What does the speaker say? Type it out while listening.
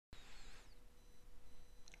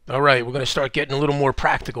All right, we're going to start getting a little more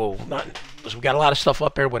practical. Not, because we got a lot of stuff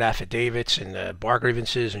up there with affidavits and bar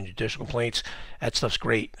grievances and judicial complaints. That stuff's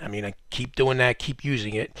great. I mean, I keep doing that, keep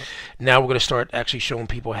using it. Now we're going to start actually showing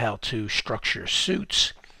people how to structure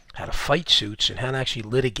suits, how to fight suits, and how to actually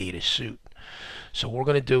litigate a suit. So what we're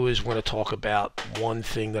going to do is we're going to talk about one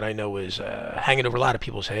thing that I know is hanging over a lot of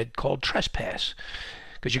people's head called trespass.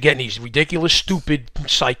 Because you're getting these ridiculous, stupid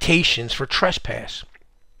citations for trespass.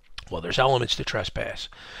 Well, there's elements to trespass.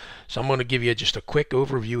 So I'm going to give you just a quick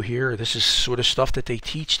overview here. This is sort of stuff that they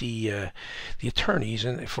teach the attorneys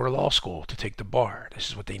for law school to take the bar. This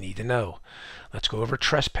is what they need to know. Let's go over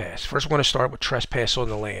trespass. First, we're going to start with trespass on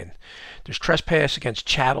the land. There's trespass against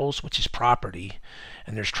chattels, which is property,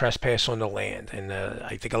 and there's trespass on the land. And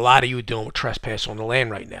I think a lot of you are dealing with trespass on the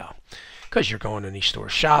land right now, because you're going in these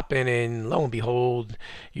stores shopping, and lo and behold,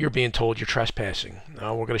 you're being told you're trespassing.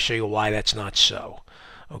 Now, we're going to show you why that's not so.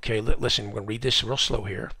 Okay, listen, we're going to read this real slow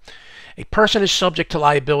here. A person is subject to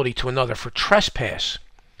liability to another for trespass,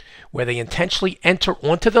 where they intentionally enter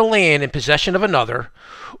onto the land in possession of another,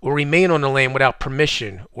 or remain on the land without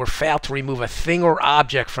permission, or fail to remove a thing or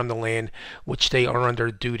object from the land which they are under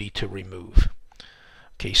duty to remove.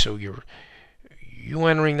 Okay, so you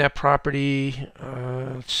entering that property,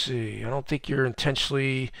 let's see, I don't think you're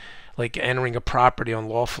intentionally like entering a property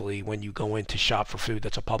unlawfully when you go in to shop for food.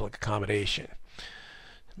 That's a public accommodation.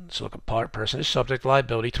 So look, a person is subject to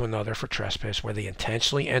liability to another for trespass where they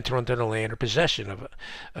intentionally enter onto the land or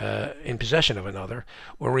in possession of another,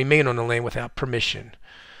 or remain on the land without permission.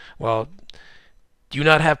 Well, do you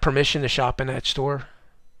not have permission to shop in that store?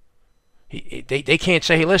 They can't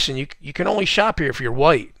say, hey, listen, you can only shop here if you're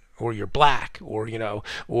white, or you're black, or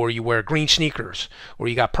or you wear green sneakers, or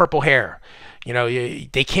you got purple hair.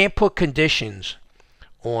 They can't put conditions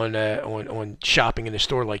on shopping in the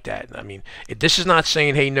store like that. I mean, this is not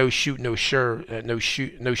saying, hey, no shoot, no shirt, no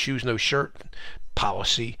shoes, no shirt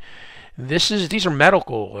policy. These are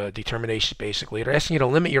medical determinations basically. They're asking you to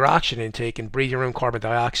limit your oxygen intake and breathe your own carbon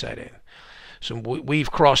dioxide in. So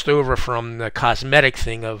we've crossed over from the cosmetic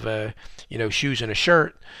thing of shoes and a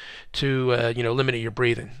shirt to limiting your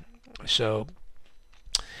breathing. So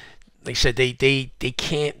they said they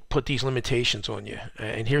can't put these limitations on you.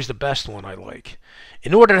 And here's the best one I like.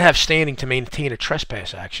 In order to have standing to maintain a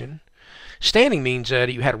trespass action, standing means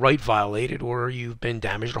that you had a right violated or you've been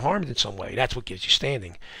damaged or harmed in some way. That's what gives you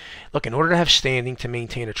standing. Look, in order to have standing to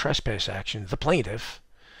maintain a trespass action, the plaintiff,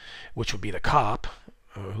 which would be the cop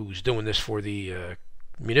who's doing this for the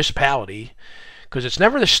municipality, because it's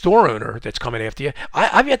never the store owner that's coming after you.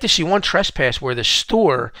 I've yet to see one trespass where the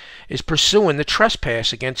store is pursuing the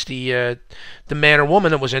trespass against the man or woman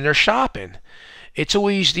that was in there shopping. It's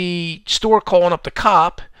always the store calling up the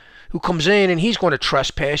cop who comes in, and he's going to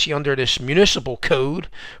trespass you under this municipal code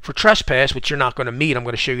for trespass, which you're not going to meet. I'm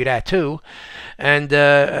going to show you that too. And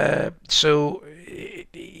so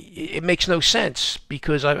it makes no sense,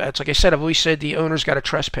 because it's like I said, I've always said the owner's got to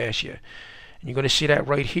trespass you. And you're going to see that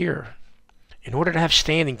right here. In order to have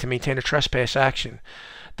standing to maintain a trespass action,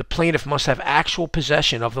 the plaintiff must have actual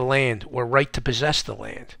possession of the land or right to possess the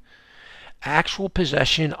land. Actual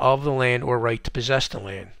possession of the land or right to possess the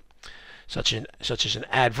land, such as an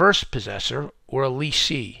adverse possessor or a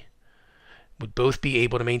leasee, would both be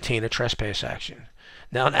able to maintain a trespass action.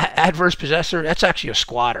 Now, an adverse possessor, that's actually a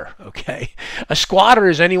squatter, okay? A squatter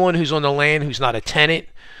is anyone who's on the land who's not a tenant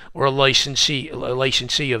or a licensee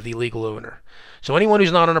of the legal owner. So anyone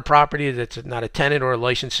who's not on a property that's not a tenant or a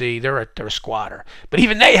licensee, they're a squatter. But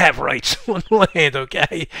even they have rights on the land,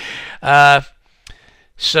 okay?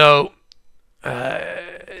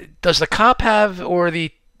 Does the cop have, or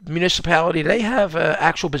the municipality, do they have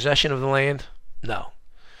actual possession of the land? No.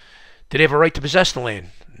 Do they have a right to possess the land?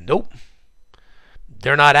 Nope.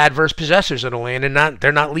 They're not adverse possessors of the land, and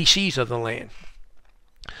they're not leasees of the land.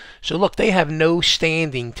 So look, they have no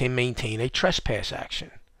standing to maintain a trespass action.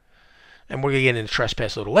 And we're going to get into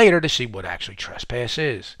trespass a little later to see what actually trespass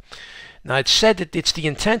is. Now, it's said that it's the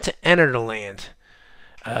intent to enter the land.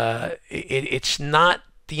 It's not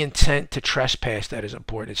the intent to trespass that is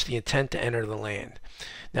important. It's the intent to enter the land.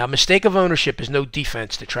 Now, mistake of ownership is no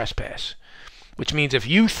defense to trespass, which means if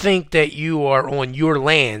you think that you are on your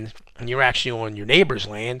land and you're actually on your neighbor's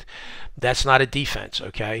land, that's not a defense,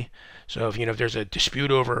 okay? So if there's a dispute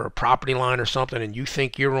over a property line or something and you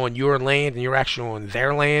think you're on your land and you're actually on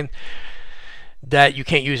their land, that you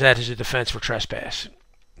can't use that as a defense for trespass.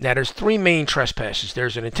 Now, there's three main trespasses.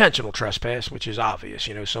 There's an intentional trespass, which is obvious.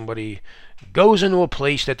 Somebody goes into a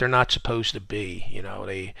place that they're not supposed to be. You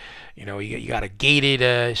got a gated,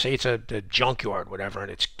 say it's a junkyard, whatever, and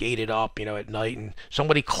it's gated up, at night, and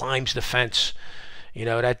somebody climbs the fence, You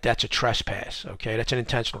know, that's a trespass. Okay, that's an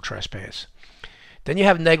intentional trespass. Then you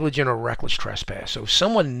have negligent or reckless trespass. So if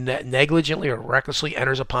someone negligently or recklessly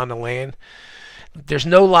enters upon the land, there's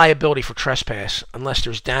no liability for trespass unless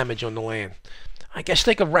there's damage on the land. I guess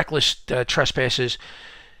think of reckless trespasses.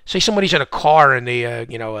 Say somebody's in a car and they, a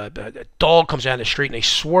dog comes down the street and they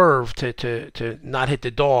swerve to not hit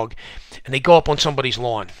the dog, and they go up on somebody's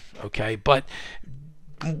lawn. Okay, but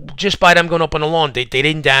just by them going up on the lawn, they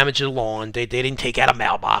didn't damage the lawn. They didn't take out a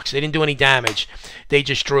mailbox. They didn't do any damage. They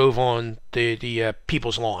just drove on the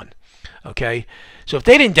people's lawn. Okay, so if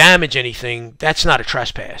they didn't damage anything, that's not a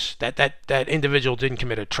trespass. That individual didn't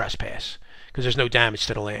commit a trespass because there's no damage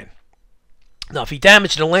to the land. Now, if he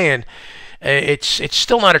damaged the land, it's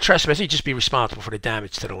still not a trespass. He'd just be responsible for the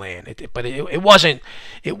damage to the land. But it wasn't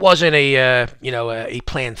a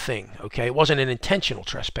planned thing. Okay, it wasn't an intentional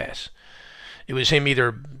trespass. It was him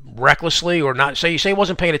either recklessly or not. Say he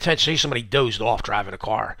wasn't paying attention. Say somebody dozed off driving a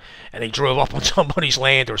car and they drove up on somebody's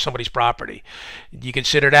land or somebody's property. You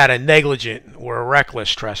consider that a negligent or a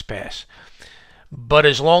reckless trespass. But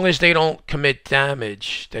as long as they don't commit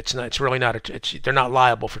damage, it's really not they're not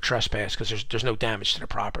liable for trespass because there's no damage to the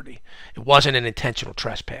property. It wasn't an intentional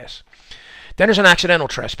trespass. Then there's an accidental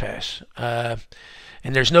trespass.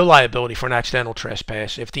 And there's no liability for an accidental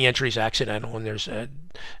trespass if the entry is accidental and there's a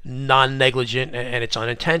non-negligent and it's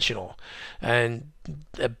unintentional. And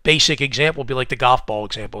a basic example would be like the golf ball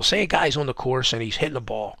example. Say a guy's on the course and he's hitting a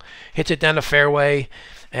ball, hits it down the fairway,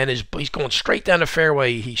 and he's going straight down the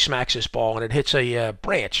fairway. He smacks this ball and it hits a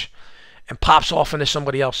branch and pops off into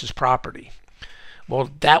somebody else's property. Well,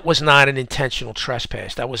 that was not an intentional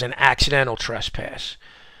trespass. That was an accidental trespass.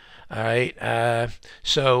 All right.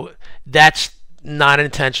 So that's not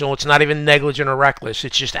intentional. It's not even negligent or reckless.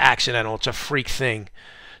 It's just accidental. It's a freak thing.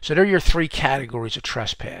 So there are your three categories of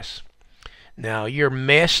trespass. Now, your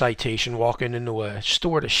mass citation walking into a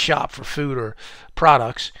store to shop for food or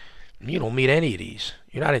products, you don't meet any of these.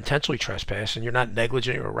 You're not intentionally trespassing. You're not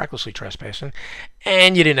negligent or recklessly trespassing.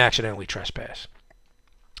 And you didn't accidentally trespass.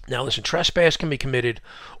 Now, listen, trespass can be committed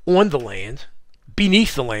on the land,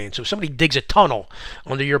 beneath the land. So if somebody digs a tunnel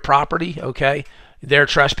under your property, okay, they're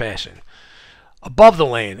trespassing. Above the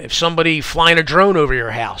land, if somebody flying a drone over your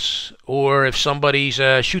house, or if somebody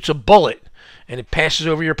shoots a bullet and it passes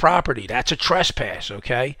over your property, that's a trespass,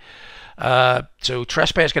 okay? So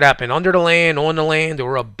trespass could happen under the land, on the land,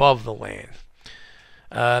 or above the land.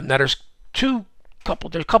 Now there's a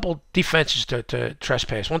couple defenses to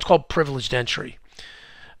trespass. One's called privileged entry.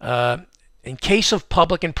 In case of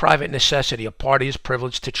public and private necessity, a party is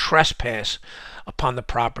privileged to trespass upon the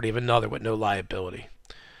property of another with no liability.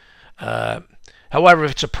 However,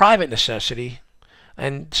 if it's a private necessity,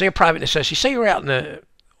 and say a private necessity, say you're out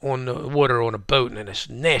on the water on a boat and this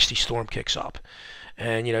nasty storm kicks up,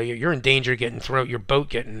 and you're in danger getting thrown, your boat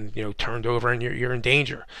getting turned over, and you're in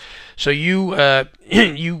danger. So you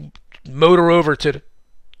you motor over to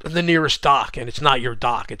the nearest dock, and it's not your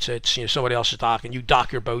dock, it's somebody else's dock, and you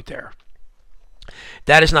dock your boat there.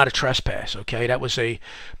 That is not a trespass. Okay, that was a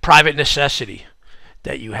private necessity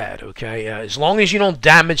that you had. Okay, as long as you don't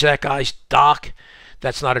damage that guy's dock,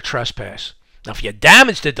 that's not a trespass. Now, if you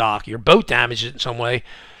damage the dock, your boat damages it in some way,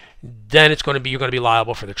 then you're going to be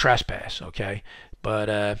liable for the trespass. Okay, but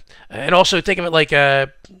and also think of it like say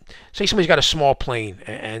somebody's got a small plane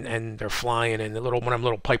and they're flying, and one of them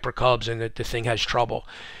little Piper Cubs, and the thing has trouble,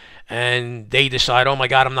 and they decide, oh my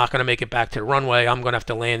God, I'm not going to make it back to the runway. I'm going to have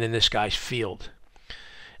to land in this guy's field,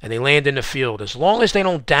 and they land in the field. As long as they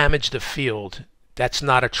don't damage the field, that's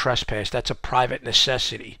not a trespass. That's a private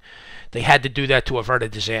necessity. They had to do that to avert a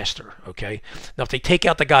disaster. Okay. Now, if they take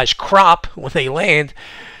out the guy's crop when they land,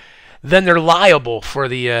 then they're liable for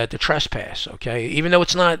the trespass. Okay. Even though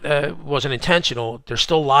it's not wasn't intentional, they're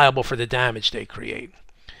still liable for the damage they create.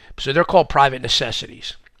 So they're called private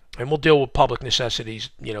necessities, and we'll deal with public necessities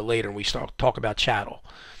later when we start talk about chattel.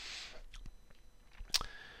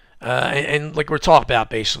 And like we're talking about,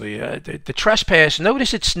 basically, the trespass,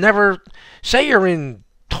 notice it's never, say you're in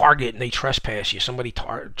Target and they trespass you, somebody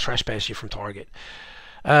trespass you from Target.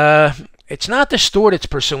 It's not the store that's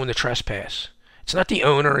pursuing the trespass. It's not the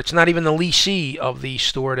owner. It's not even the leasee of the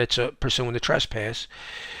store that's pursuing the trespass.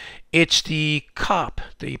 It's the cop,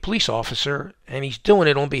 the police officer, and he's doing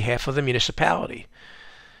it on behalf of the municipality.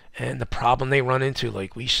 And the problem they run into,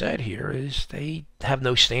 like we said here, is they have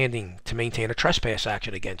no standing to maintain a trespass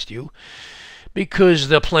action against you, because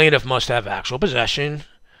the plaintiff must have actual possession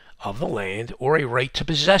of the land or a right to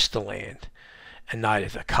possess the land. And neither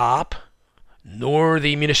the cop nor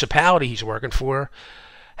the municipality he's working for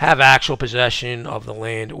have actual possession of the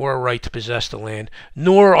land or a right to possess the land,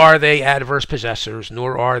 nor are they adverse possessors,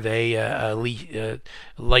 nor are they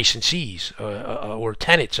licensees or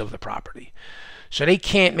tenants of the property. So they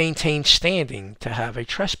can't maintain standing to have a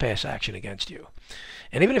trespass action against you.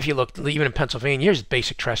 And even if you look, even in Pennsylvania, here's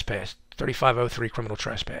basic trespass, 3503 criminal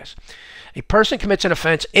trespass. A person commits an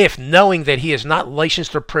offense if, knowing that he is not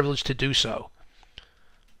licensed or privileged to do so.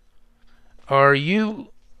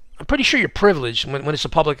 I'm pretty sure you're privileged when it's a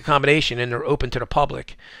public accommodation and they're open to the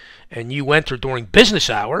public and you enter during business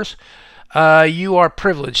hours, you are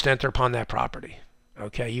privileged to enter upon that property.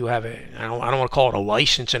 Okay, you have I don't want to call it a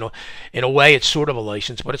license. In a way, it's sort of a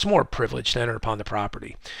license, but it's more privileged to enter upon the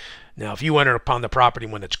property. Now, if you enter upon the property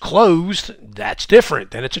when it's closed, that's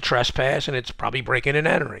different. Then it's a trespass and it's probably breaking and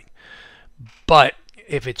entering. But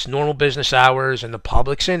if it's normal business hours and the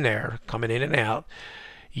public's in there, coming in and out,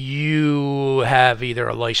 you have either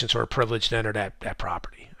a license or a privilege to enter that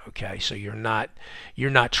property. Okay, so you're not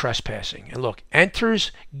trespassing. And look,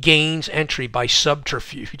 gains entry by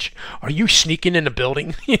subterfuge. Are you sneaking in the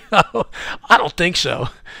building? I don't think so.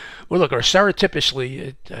 Well, look, or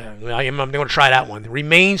surreptitiously, I'm going to try that one.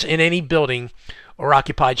 Remains in any building or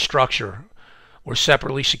occupied structure or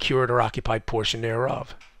separately secured or occupied portion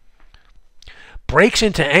thereof. Breaks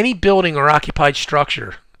into any building or occupied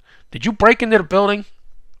structure. Did you break into the building?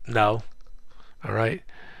 No. All right.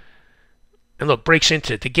 And look, breaks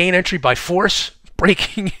into to gain entry by force,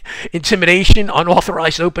 breaking, intimidation,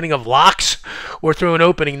 unauthorized opening of locks, or through an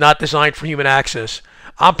opening not designed for human access.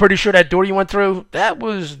 I'm pretty sure that door you went through, that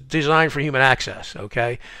was designed for human access.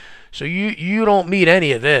 Okay. So you don't meet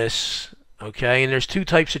any of this. Okay. And there's two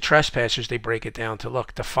types of trespassers. They break it down to,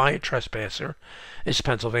 look, defiant trespasser is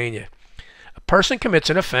Pennsylvania. A person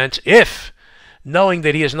commits an offense if, knowing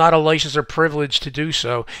that he is not a licensed or privileged to do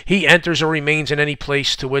so, he enters or remains in any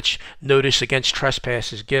place to which notice against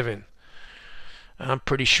trespass is given. I'm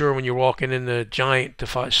pretty sure when you're walking in the Giant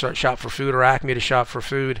to shop for food or Acme to shop for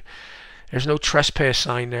food, there's no trespass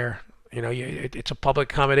sign there. It's a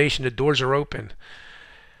public accommodation. The doors are open.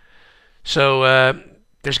 So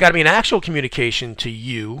there's got to be an actual communication to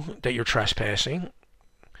you that you're trespassing.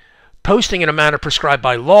 Posting in a manner prescribed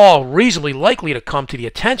by law, reasonably likely to come to the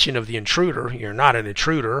attention of the intruder. You're not an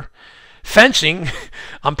intruder. Fencing.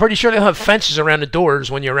 I'm pretty sure they'll have fences around the doors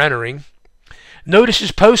when you're entering.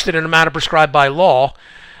 Notices posted in a manner prescribed by law.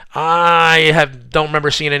 I don't remember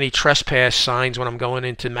seeing any trespass signs when I'm going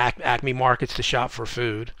into Acme markets to shop for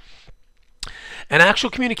food. An actual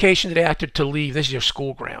communication to the actor to leave. This is your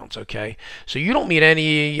school grounds, okay? So you don't meet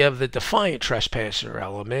any of the defiant trespasser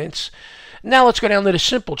elements. Now let's go down to the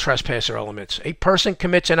simple trespasser elements. A person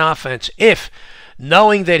commits an offense if,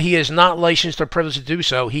 knowing that he is not licensed or privileged to do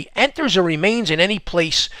so, he enters or remains in any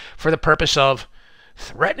place for the purpose of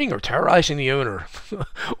threatening or terrorizing the owner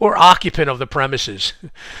or occupant of the premises.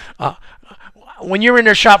 When you're in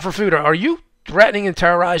their shop for food, are you threatening and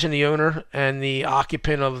terrorizing the owner and the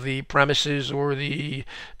occupant of the premises or the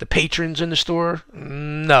patrons in the store?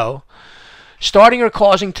 No. Starting or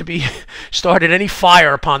causing to be started any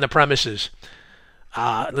fire upon the premises.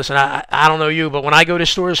 Listen, I don't know you, but when I go to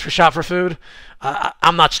stores for shop for food,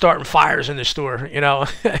 I'm not starting fires in the store.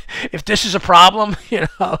 If this is a problem, you're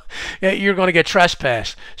going to get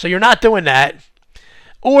trespassed. So you're not doing that.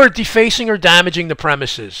 Or defacing or damaging the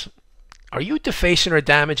premises. Are you defacing or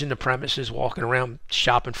damaging the premises walking around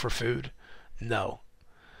shopping for food? No.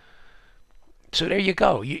 So there you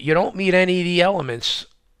go. You don't meet any of the elements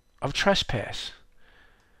of trespass.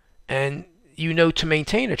 And to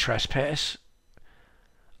maintain a trespass,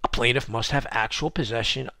 a plaintiff must have actual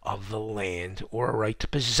possession of the land or a right to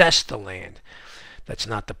possess the land. That's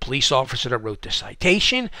not the police officer that wrote the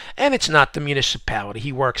citation, and it's not the municipality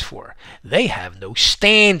he works for. They have no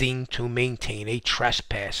standing to maintain a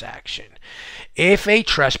trespass action. If a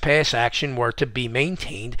trespass action were to be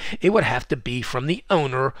maintained, it would have to be from the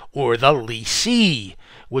owner or the leasee,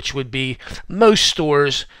 which would be most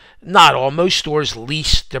stores. Not all. Most stores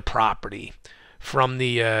lease the property from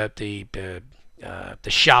the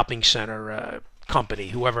shopping center company,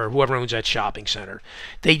 whoever owns that shopping center.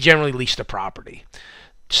 They generally lease the property.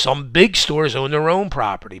 Some big stores own their own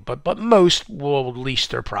property, but most will lease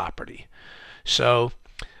their property. So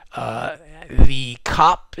the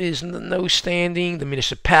cop is no standing. The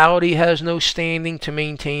municipality has no standing to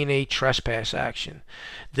maintain a trespass action.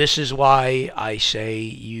 This is why I say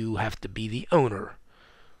you have to be the owner.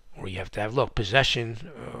 Or you have to have,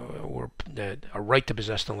 possession or a right to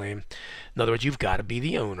possess the land. In other words, you've got to be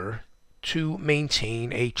the owner to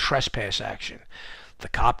maintain a trespass action. The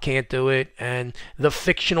cop can't do it, and the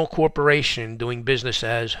fictional corporation doing business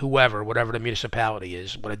as whoever, whatever the municipality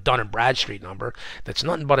is, with a Dun and Bradstreet number that's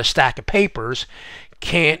nothing but a stack of papers,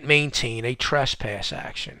 can't maintain a trespass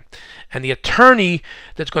action. And the attorney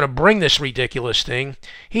that's going to bring this ridiculous thing,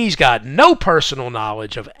 he's got no personal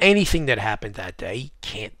knowledge of anything that happened that day. He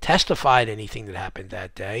can't testify to anything that happened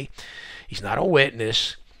that day. He's not a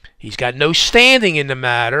witness. He's got no standing in the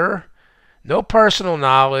matter, no personal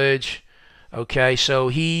knowledge. Okay, so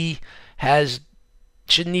he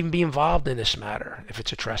shouldn't even be involved in this matter if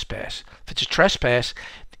it's a trespass. If it's a trespass,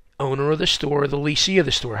 the owner of the store, the leasee of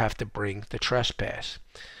the store have to bring the trespass.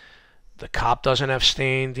 The cop doesn't have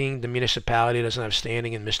standing, the municipality doesn't have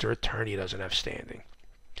standing, and Mr. Attorney doesn't have standing.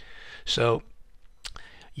 So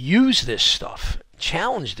use this stuff.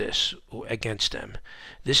 Challenge this against them.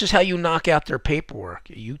 This is how you knock out their paperwork.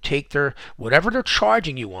 You take their, whatever they're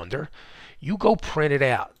charging you under, you go print it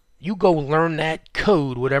out. You go learn that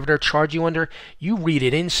code, whatever they're charging you under, you read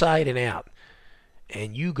it inside and out.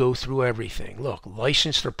 And you go through everything. Look,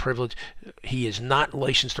 licensed or privileged, he is not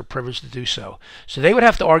licensed or privileged to do so. So they would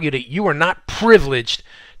have to argue that you are not privileged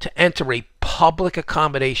to enter a public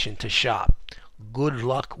accommodation to shop. Good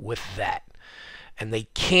luck with that. And they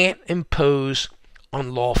can't impose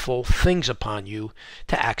unlawful things upon you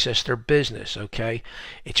to access their business, okay?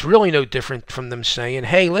 It's really no different from them saying,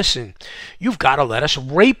 hey, listen, you've got to let us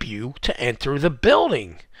rape you to enter the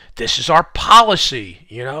building. This is our policy,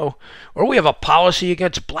 you know? Or we have a policy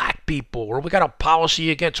against black people, or we got a policy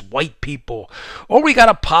against white people, or we got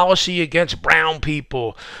a policy against brown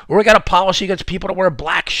people, or we got a policy against people that wear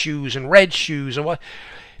black shoes and red shoes and what.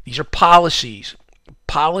 These are policies.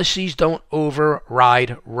 Policies don't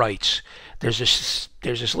override rights. There's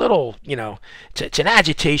this little, you know, it's an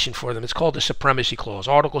agitation for them. It's called the Supremacy Clause,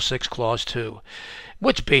 Article 6, Clause 2,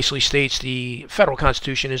 which basically states the federal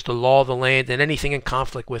constitution is the law of the land and anything in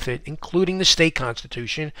conflict with it, including the state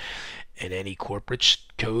constitution and any corporate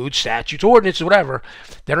code, statutes, ordinances, whatever,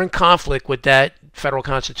 that are in conflict with that federal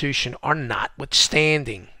constitution are not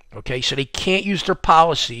withstanding. Okay, so they can't use their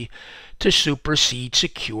policy to supersede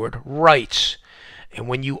secured rights. And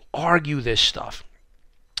when you argue this stuff,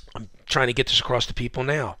 I'm trying to get this across to people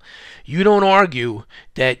now. You don't argue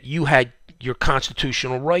that you had your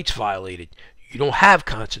constitutional rights violated. You don't have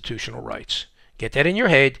constitutional rights. Get that in your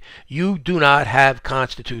head. You do not have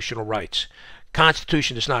constitutional rights.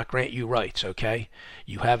 Constitution does not grant you rights, okay?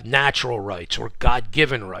 You have natural rights or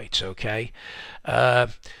God-given rights, okay?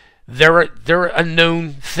 They're a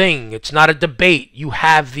known thing. It's not a debate. You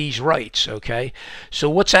have these rights, okay? So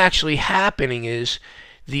what's actually happening is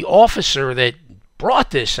the officer that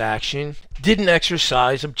brought this action didn't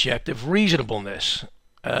exercise objective reasonableness.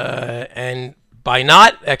 And by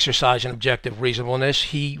not exercising objective reasonableness,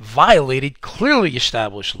 he violated clearly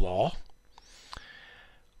established law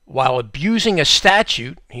while abusing a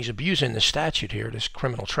statute. He's abusing the statute here, this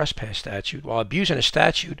criminal trespass statute, while abusing a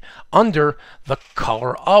statute under the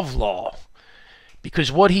color of law.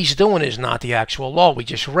 Because what he's doing is not the actual law. We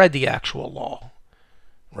just read the actual law,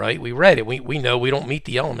 right? We read it. We know we don't meet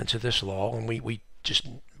the elements of this law, and we just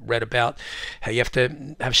read about how you have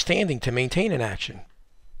to have standing to maintain an action.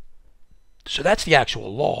 So that's the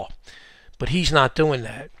actual law. But he's not doing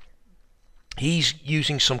that. He's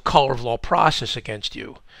using some color of law process against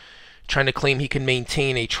you, trying to claim he can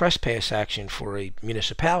maintain a trespass action for a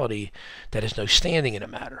municipality that has no standing in a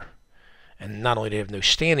matter. And not only do they have no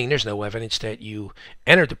standing, there's no evidence that you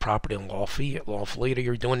entered the property unlawfully, or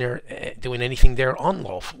you're doing anything there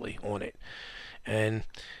unlawfully on it. And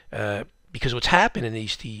because what's happened in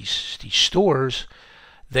these stores,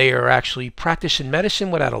 they are actually practicing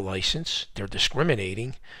medicine without a license. They're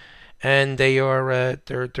discriminating, and they are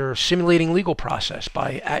they're simulating legal process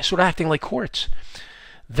by sort of acting like courts.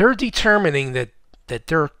 They're determining that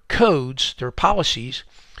their codes, their policies,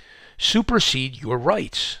 supersede your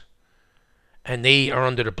rights, and they are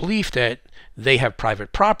under the belief that they have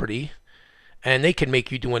private property, and they can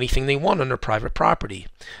make you do anything they want on their private property.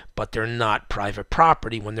 But they're not private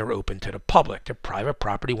property when they're open to the public. They're private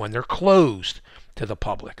property when they're closed to the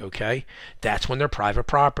public, okay? That's when they're private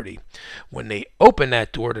property. When they open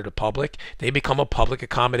that door to the public, they become a public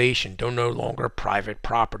accommodation. They're no longer private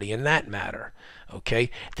property in that matter,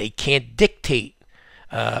 okay? They can't dictate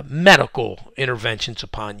medical interventions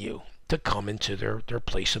upon you to come into their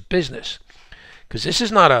place of business. Because this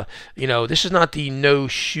is not this is not the no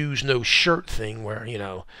shoes, no shirt thing where,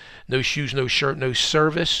 no shoes, no shirt, no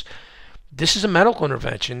service. This is a medical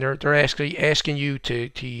intervention. They're asking you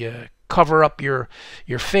to cover up your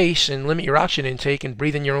face and limit your oxygen intake and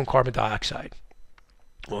breathe in your own carbon dioxide.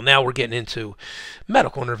 Well, now we're getting into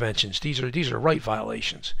medical interventions. These are right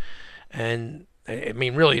violations. And I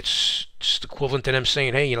mean, really, it's equivalent to them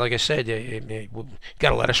saying, hey, like I said, you got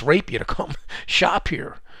to let us rape you to come shop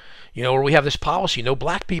here. Or we have this policy, no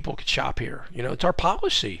black people can shop here. It's our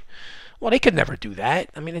policy. Well, they could never do that.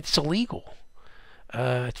 I mean, it's illegal.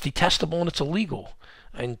 It's detestable and it's illegal.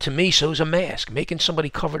 And to me, so is a mask. Making somebody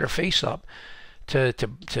cover their face up to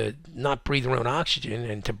not breathe their own oxygen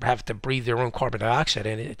and to have to breathe their own carbon dioxide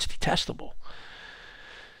in it, it's detestable.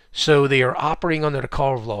 So they are operating under the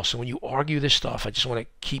color of law. So when you argue this stuff, I just want to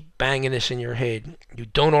keep banging this in your head. You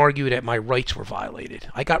don't argue that my rights were violated.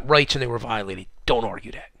 I got rights and they were violated. Don't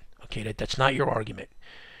argue that. Okay, that's not your argument.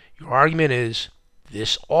 Your argument is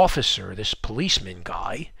this officer, this policeman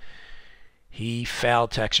guy, he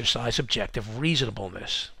failed to exercise objective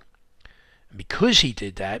reasonableness. And because he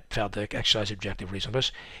did that, failed to exercise objective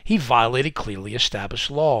reasonableness, he violated clearly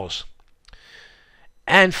established laws.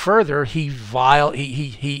 And further, he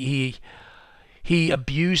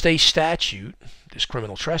abused a statute, this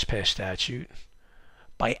criminal trespass statute,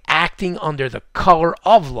 by acting under the color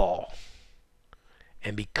of law.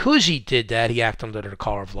 And because he did that, he acted under the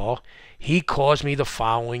color of law, he caused me the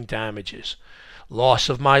following damages: loss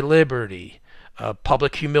of my liberty,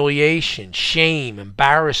 public humiliation, shame,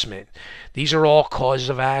 embarrassment. These are all causes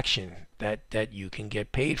of action that you can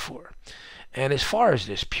get paid for. And as far as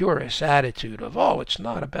this purist attitude of, oh, it's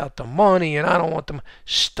not about the money and I don't want them,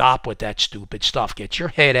 stop with that stupid stuff. Get your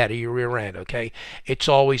head out of your rear end, okay? It's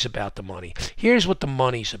always about the money. Here's what the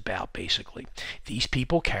money's about, basically. These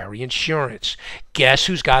people carry insurance. Guess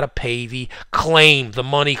who's got to pay the claim, the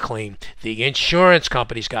money claim? The insurance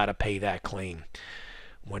company's got to pay that claim.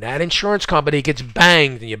 When that insurance company gets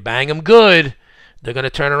banged, and you bang them good, they're going to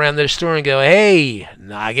turn around to the store and go, hey,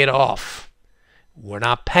 knock it off. We're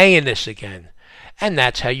not paying this again. And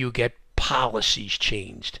that's how you get policies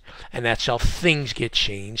changed. And that's how things get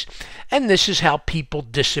changed. And this is how people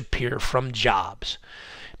disappear from jobs.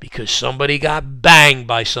 Because somebody got banged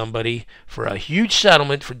by somebody for a huge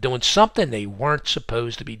settlement for doing something they weren't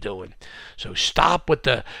supposed to be doing. So stop with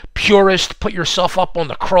the purist, put yourself up on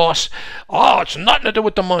the cross. Oh, it's nothing to do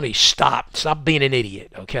with the money. Stop. Stop being an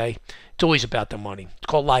idiot, okay? It's always about the money. It's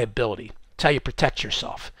called liability. It's how you protect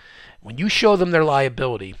yourself. When you show them their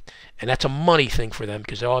liability, and that's a money thing for them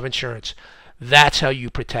because they all have insurance, that's how you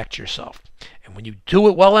protect yourself. And when you do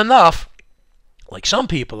it well enough, like some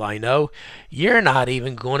people I know, you're not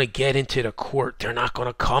even going to get into the court. They're not going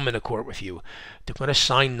to come into court with you. They're going to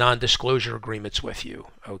sign non-disclosure agreements with you,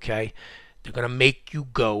 okay? They're going to make you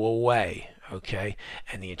go away, okay?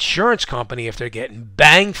 And the insurance company, if they're getting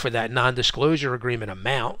banged for that non-disclosure agreement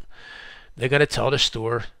amount, they're going to tell the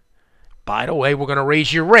store, by the way, we're going to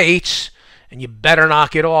raise your rates, and you better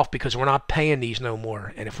knock it off because we're not paying these no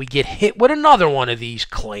more. And if we get hit with another one of these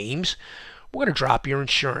claims, we're going to drop your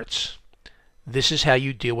insurance. This is how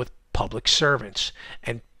you deal with public servants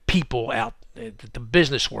and people out in the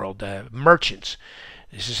business world, merchants.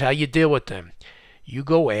 This is how you deal with them. You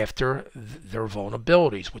go after their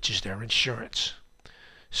vulnerabilities, which is their insurance.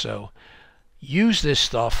 So use this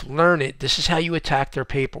stuff, learn it. This is how you attack their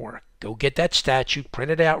paperwork. Go get that statute, print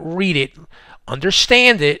it out, read it,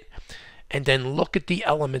 understand it, and then look at the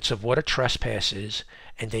elements of what a trespass is,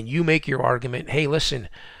 and then you make your argument. Hey, listen,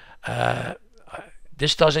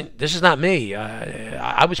 this is not me.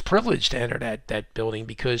 I was privileged to enter that building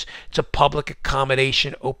because it's a public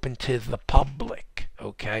accommodation open to the public,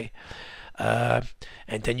 okay? And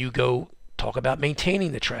then you go talk about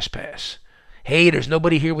maintaining the trespass. Hey, there's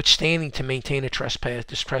nobody here withstanding to maintain this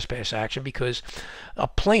trespass action because a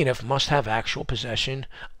plaintiff must have actual possession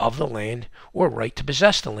of the land or right to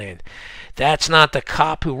possess the land. That's not the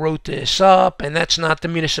cop who wrote this up, and that's not the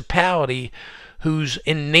municipality whose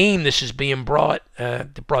in name this is being bringing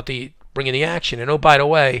the action. And oh, by the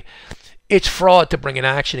way, it's fraud to bring an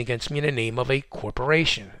action against me in the name of a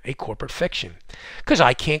corporation, a corporate fiction, because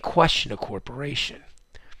I can't question a corporation.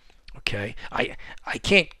 Okay, I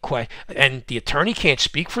can't and the attorney can't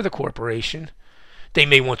speak for the corporation. They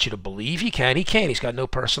may want you to believe he can. He can't. He's got no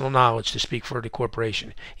personal knowledge to speak for the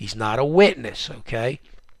corporation. He's not a witness, okay?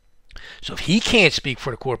 So if he can't speak for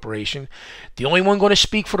the corporation, the only one going to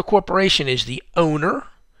speak for the corporation is the owner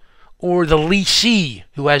or the lessee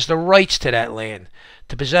who has the rights to that land,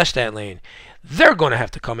 to possess that land. They're going to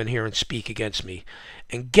have to come in here and speak against me.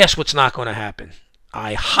 And guess what's not going to happen?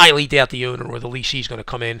 I highly doubt the owner or the lessee is going to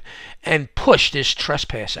come in and push this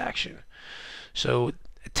trespass action. So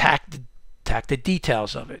attack the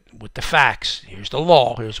details of it with the facts. Here's the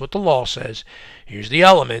law. Here's what the law says. Here's the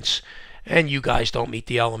elements. And you guys don't meet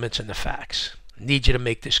the elements and the facts. I need you to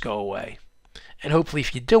make this go away. And hopefully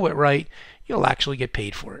if you do it right, you'll actually get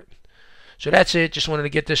paid for it. So that's it. Just wanted to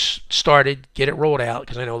get this started, get it rolled out,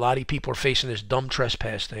 because I know a lot of people are facing this dumb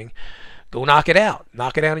trespass thing. Go knock it out.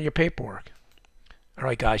 Knock it out in your paperwork. All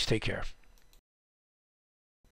right, guys, take care.